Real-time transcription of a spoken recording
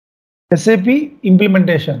SAP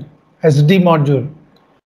implementation SD module.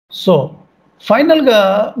 So ఫైనల్గా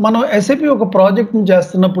మనం SAP ఒక ప్రాజెక్ట్ని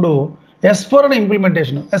చేస్తున్నప్పుడు S4HANA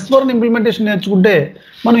ఇంప్లిమెంటేషన్ నేర్చుకుంటే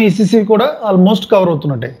మనం ECC కూడా ఆల్మోస్ట్ కవర్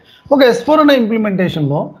అవుతున్నట్టే. ఒక S4HANA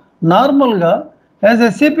ఇంప్లిమెంటేషన్లో నార్మల్గా యాజ్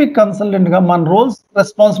SAP కన్సల్టెంట్గా మన రోల్స్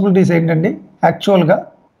రెస్పాన్సిబిలిటీస్ ఏంటండి? యాక్చువల్గా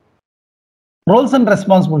roles and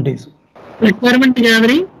responsibilities. Requirement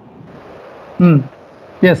gathering.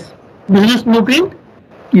 Yes. Business blueprint.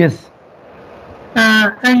 Yes.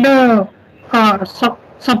 And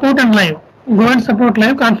support and live. Go and support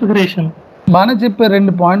live configuration. బాగానే చెప్పే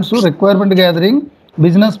 2 points, requirement gathering,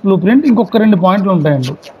 business blue print, ఇంకొక 2 పాయింట్లు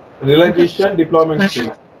ఉంటాయండి. రియలైజేషన్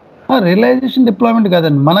డిప్లాయ్మెంట్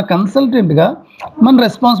కాదండి. మన కన్సల్టెంట్గా మన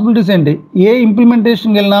రెస్పాన్సిబిలిటీస్ ఏంటి? ఏ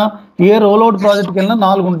ఇంప్లిమెంటేషన్కి వెళ్ళినా, ఏ రోల్ అవుట్ ప్రాజెక్ట్కి వెళ్ళినా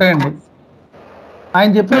 4 ఉంటాయండి. ఆయన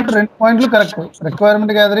చెప్పినట్టు 2 పాయింట్లు correct.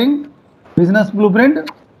 Requirement gathering, business blue print,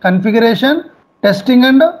 configuration, testing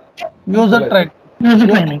and user training.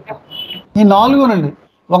 ఈ 4నండి.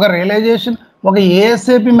 ఒక రియలైజేషన్, ఒక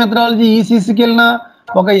ASAP మెథడాలజీ ECCకి వెళ్ళినా,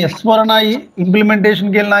 ఒక S4HANA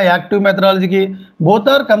ఇంప్లిమెంటేషన్కి వెళ్ళినా, active మెథడాలజీకి both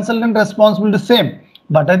are consultant responsibility same.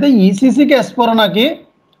 But అయితే ECCకి S4HANAకి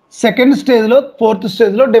సెకండ్ స్టేజ్లో, 4th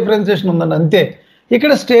స్టేజ్లో డిఫరెన్సియేషన్ ఉందండి, అంతే.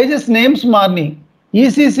 ఇక్కడ స్టేజెస్ నేమ్స్ మారినాయి.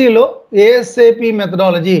 ECCలో ASAP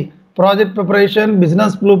methodology, project preparation,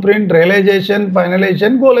 business blue print, realisation,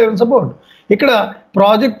 finalisation, go live and support. ఇక్కడ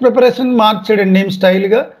ప్రాజెక్ట్ ప్రిపరేషన్ మార్చాడండి నేమ్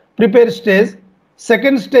స్టైల్గా, ప్రిపేర్ స్టేజ్.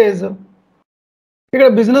 సెకండ్ స్టేజ్ ఇక్కడ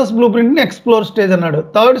బిజినెస్ బ్లూ ప్రింట్ని ఎక్స్ప్లోర్ స్టేజ్ అన్నాడు.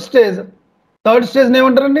 థర్డ్ స్టేజ్ని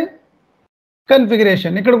ఏమంటారండి?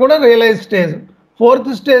 కన్ఫిగరేషన్. ఇక్కడ కూడా realise stage. 4th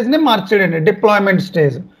స్టేజ్ని మార్చాడండి deployment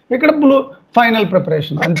stage. ఇక్కడ final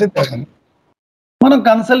preparation, అంతే తేదండి. మనం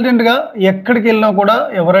కన్సల్టెంట్గా ఎక్కడికి వెళ్ళినా కూడా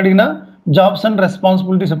ఎవరు అడిగినా జాబ్స్ అండ్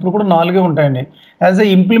రెస్పాన్సిబిలిటీస్ ఎప్పుడు కూడా 4 ఉంటాయండి. As a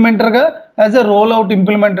ఇంప్లిమెంటర్గా, as a roll out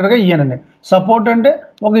ఇంప్లిమెంటర్గా ఇయ్యానండి. Support అంటే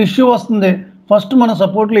ఒక ఇష్యూ వస్తుంది, ఫస్ట్ మన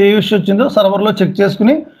సపోర్ట్లో ఏ ఇష్యూ వచ్చిందో సర్వర్లో చెక్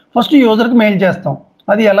చేసుకుని ఫస్ట్ యూజర్కి మెయిల్ చేస్తాం.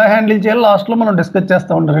 అది ఎలా హ్యాండిల్ చేయాలో లాస్ట్లో మనం డిస్కస్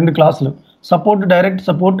చేస్తూ ఉంటాం. 2 క్లాసులు సపోర్ట్, డైరెక్ట్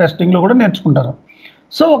సపోర్ట్, టెస్టింగ్లో కూడా నేర్చుకుంటారు.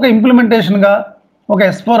 సో ఒక ఇంప్లిమెంటేషన్గా, ఒక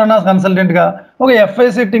S4HANA కన్సల్టెంట్గా, ఒక FI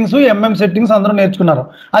సెట్టింగ్స్, MM సెట్టింగ్స్ అందరూ నేర్చుకున్నారు.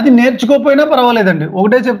 అది నేర్చుకోకపోయినా పర్వాలేదండి.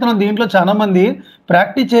 ఒకటే చెప్తున్నాను, దీంట్లో చాలామంది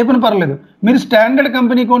ప్రాక్టీస్ చేయకపోయినా పర్వాలేదు. మీరు స్టాండర్డ్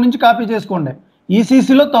కంపెనీ కోడ్ నుంచి కాపీ చేసుకోండి.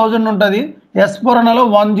 ECCలో 1000 ఉంటుంది, S4HANAలో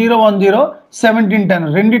 1010 1710,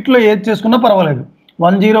 రెండిట్లో ఏది చేసుకున్నా పర్వాలేదు.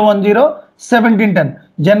 1010 1710,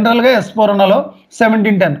 జనరల్గా S4HANAలో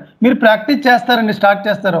 1710. మీరు ప్రాక్టీస్ చేస్తారండి, స్టార్ట్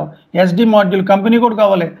చేస్తారు. SD మాడ్యూల్ కంపెనీ కోడ్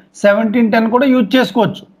కావాలి, 1710 కూడా యూజ్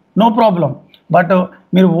చేసుకోవచ్చు, నో ప్రాబ్లం. బట్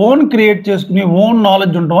మీరు ఓన్ క్రియేట్ చేసుకుని ఓన్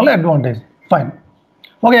నాలెడ్జ్ ఉండటం వల్ల అడ్వాంటేజ్. ఫైన్.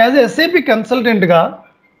 ఒక యాజ్ SAP కన్సల్టెంట్గా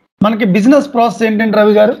మనకి బిజినెస్ ప్రాసెస్ ఏంటంటే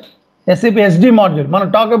రవి గారు, SAP SD మాడ్యూల్ మనం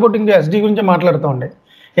టాక్ అబౌట్ ఇంకా SD గురించి మాట్లాడుతూ ఉండే.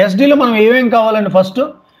 SDలో మనం ఏమేం కావాలండి? ఫస్ట్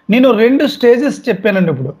నేను 2 స్టేజెస్ చెప్పానండి.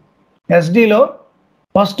 ఇప్పుడు SDలో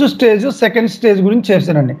ఫస్ట్ స్టేజ్, సెకండ్ స్టేజ్ గురించి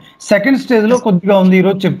చేశానండి. సెకండ్ స్టేజ్లో కొద్దిగా ఉంది,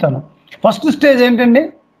 ఈరోజు చెప్తాను. ఫస్ట్ స్టేజ్ ఏంటండి?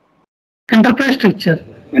 Enterprise structure.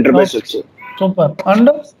 Super.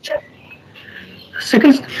 And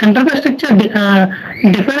second enterprise structure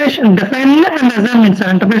define and assignments.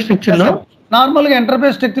 Enterprise స్ట్రక్చర్లో నార్మల్గా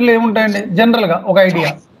ఎంటర్ప్రైజ్ స్ట్రక్చర్లో ఏముంటాయండి? జనరల్గా ఒక idea.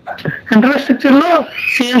 Enterprise స్ట్రక్చర్లో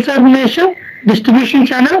sales organisation, distribution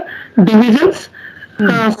channel, divisions,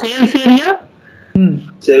 sales area,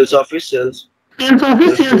 sales office,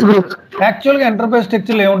 sales group. యాక్చువల్గా enterprise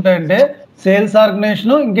స్ట్రక్చర్లో ఏముంటాయంటే sales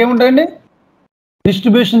organisation, ఇంకేముంటాయండి?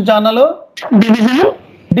 Distribution channel,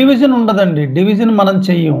 division ఉండదండి. Division మనం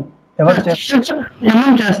చెయ్యం, ఎవరు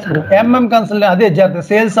చేస్తారు? MM consultant, అదే చేస్తారు.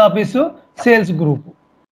 Sales office, sales group.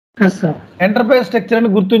 Enterprise structure అని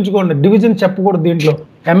గుర్తుంచుకోండి, డివిజన్ చెప్పకూడదు దీంట్లో.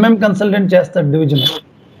 MM కన్సల్టెంట్ చేస్తాడు డివిజన్.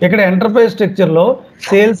 ఇక్కడ enterprise స్ట్రక్చర్లో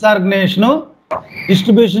sales organisation,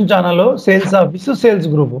 distribution channel, sales office, sales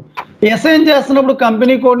group. Assign చేస్తున్నప్పుడు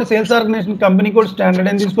కంపెనీ కోడ్ని, sales organisation company code standard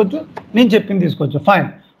అని తీసుకోవచ్చు, నేను చెప్పింది తీసుకోవచ్చు. ఫైన్.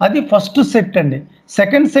 అది ఫస్ట్ సెట్ అండి.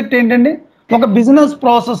 సెకండ్ సెట్ ఏంటండి? ఒక బిజినెస్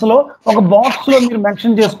ప్రాసెస్లో ఒక బాక్స్లో మీరు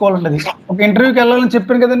మెన్షన్ చేసుకోవాలండి. ఒక ఇంటర్వ్యూకి వెళ్ళాలని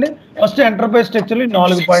చెప్పాను కదండి. ఫస్ట్ ఎంటర్ప్రైజ్ స్ట్రక్చర్లో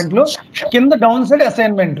 4 పాయింట్లు, కింద డౌన్ సైడ్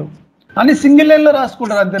అసైన్మెంట్ అని సింగిల్ లైన్లో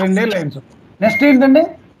రాసుకుంటారు, అంతే 2 లైన్స్. నెక్స్ట్ ఏంటండి?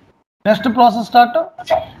 నెక్స్ట్ ప్రాసెస్ స్టార్ట్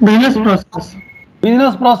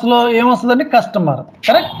బిజినెస్ ప్రాసెస్లో ఏమొస్తుందండి? కస్టమర్.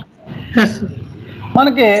 కరెక్ట్.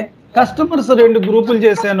 మనకి కస్టమర్స్ 2 గ్రూపులు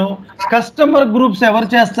చేశాను. కస్టమర్ గ్రూప్స్ ఎవరు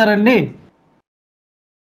చేస్తారండి?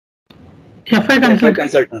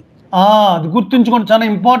 అది గుర్తుంచుకోండి, చాలా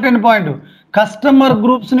ఇంపార్టెంట్ పాయింట్. కస్టమర్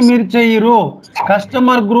గ్రూప్స్ని మీరు చేయరు.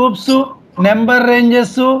 Customer groups, number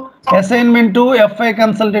ranges, assignment FI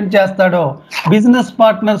consultant చేస్తాడు. బిజినెస్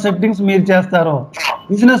పార్ట్నర్ సెట్టింగ్స్ మీరు చేస్తారు.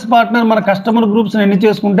 బిజినెస్ పార్ట్నర్ మన కస్టమర్ గ్రూప్స్ ఎన్ని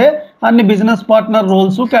చేసుకుంటే అన్ని బిజినెస్ పార్ట్నర్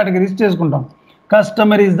రోల్స్, కేటగిరీస్ చేసుకుంటాం.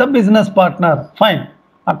 Customer is the business partner. Fine.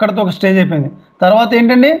 అక్కడతో ఒక స్టేజ్ అయిపోయింది. తర్వాత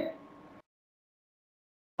ఏంటండి,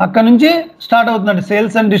 అక్కడ నుంచి స్టార్ట్ అవుతుందండి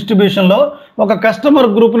సేల్స్ అండ్ డిస్ట్రిబ్యూషన్లో ఒక కస్టమర్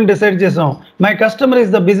గ్రూప్ని డిసైడ్ చేసాం. My customer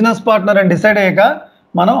is the business partner అని డిసైడ్ అయ్యాక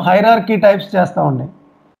మనం హైరార్కీ టైప్స్ చేస్తామండి.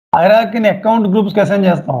 హైరార్కీని అకౌంట్ గ్రూప్స్కి అసైన్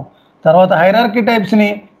చేస్తాం. తర్వాత హైరార్కీ టైప్స్ని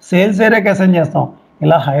సేల్స్ ఏరియాకి అసైన్ చేస్తాం.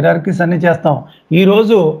 ఇలా హైరార్కీస్ అన్నీ చేస్తాం.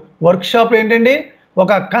 ఈరోజు వర్క్షాప్ ఏంటండి,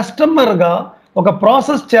 ఒక కస్టమర్గా ఒక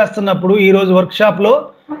ప్రాసెస్ చేస్తున్నప్పుడు ఈరోజు వర్క్షాప్లో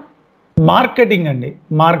మార్కెటింగ్ అండి,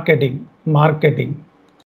 మార్కెటింగ్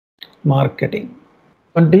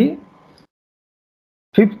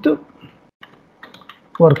 25th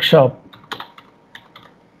వర్క్షాప్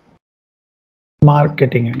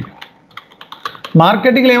మార్కెటింగ్ అండి.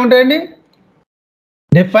 మార్కెటింగ్లో ఏముంటాయండి,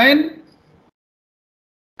 డిఫైన్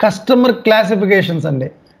కస్టమర్ క్లాసిఫికేషన్స్ అండి,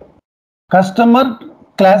 కస్టమర్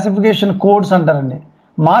క్లాసిఫికేషన్ కోడ్స్ అంటారండి.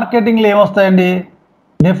 మార్కెటింగ్లో ఏమొస్తాయండి,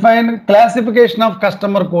 define classification of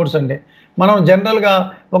customer codes అండి. మనం జనరల్గా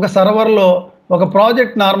ఒక సర్వర్లో ఒక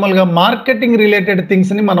ప్రాజెక్ట్ నార్మల్గా మార్కెటింగ్ రిలేటెడ్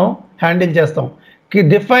థింగ్స్ని మనం హ్యాండిల్ చేస్తాం.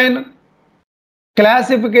 డిఫైన్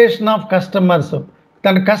క్లాసిఫికేషన్ ఆఫ్ కస్టమర్స్,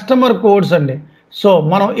 దాని కస్టమర్ కోడ్స్ అండి. సో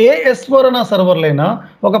మనం ఏ S4HANA సర్వర్లైనా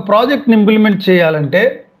ఒక ప్రాజెక్ట్ని ఇంప్లిమెంట్ చేయాలంటే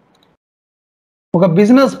ఒక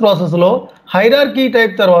బిజినెస్ ప్రాసెస్లో హైరార్కీ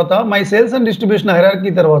టైప్ తర్వాత my sales and distribution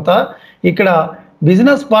hierarchy తర్వాత ఇక్కడ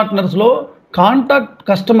బిజినెస్ పార్ట్నర్స్లో కాంటాక్ట్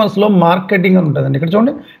కస్టమర్స్లో మార్కెటింగ్ అని ఉంటుందండి. ఇక్కడ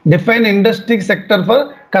చూడండి, define industry sector for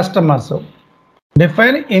customers,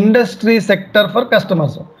 define industry sector for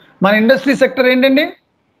customers. మన ఇండస్ట్రీ సెక్టర్ ఏంటండి,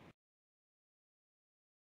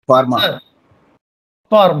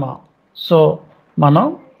 ఫార్మా. సో మనం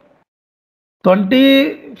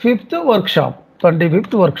 25th workshop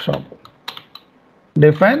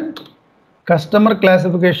define customer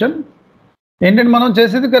classification ఏంటంటే మనం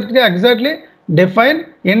చేసేది కరెక్ట్గా exactly define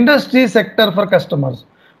industry sector for customers.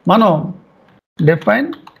 మనం define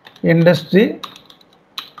industry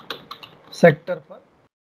sector for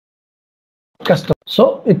customer. So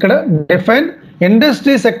ఇక్కడ define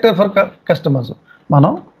industry sector for customers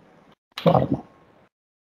మనం ఫార్మా.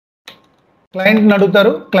 క్లయింట్ని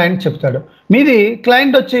అడుగుతారు, క్లయింట్ చెప్తాడు, మీది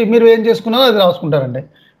క్లయింట్ వచ్చి మీరు ఏం చేసుకున్నారో అది రాసుకుంటారండి.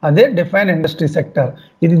 అదే డిఫైన్ ఇండస్ట్రీ సెక్టర్.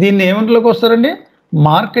 ఇది దీన్ని ఏమంట్లోకి వస్తారండి,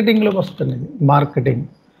 మార్కెటింగ్లోకి వస్తుంది. ఇది మార్కెటింగ్.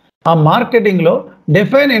 ఆ మార్కెటింగ్లో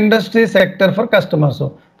define industry sector for customers,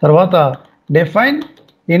 తర్వాత డిఫైన్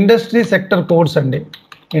ఇండస్ట్రీ సెక్టర్ కోడ్స్ అండి,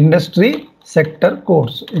 ఇండస్ట్రీ సెక్టర్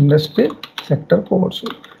కోడ్స్.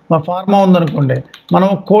 మా ఫార్మా ఉందనుకోండి, మనం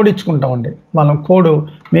కోడ్ ఇచ్చుకుంటామండి. మనం code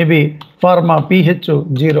maybe pharma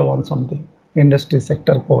PH01 something, industry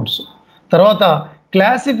sector codes. తర్వాత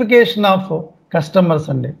క్లాసిఫికేషన్ ఆఫ్ కస్టమర్స్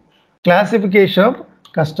అండి, classification of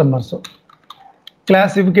customers.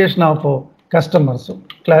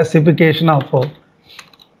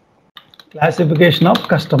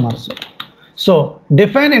 So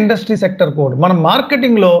define industry sector code. మనం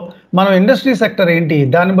మార్కెటింగ్లో మనం ఇండస్ట్రీ సెక్టర్ ఏంటి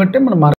దాన్ని బట్టి మనం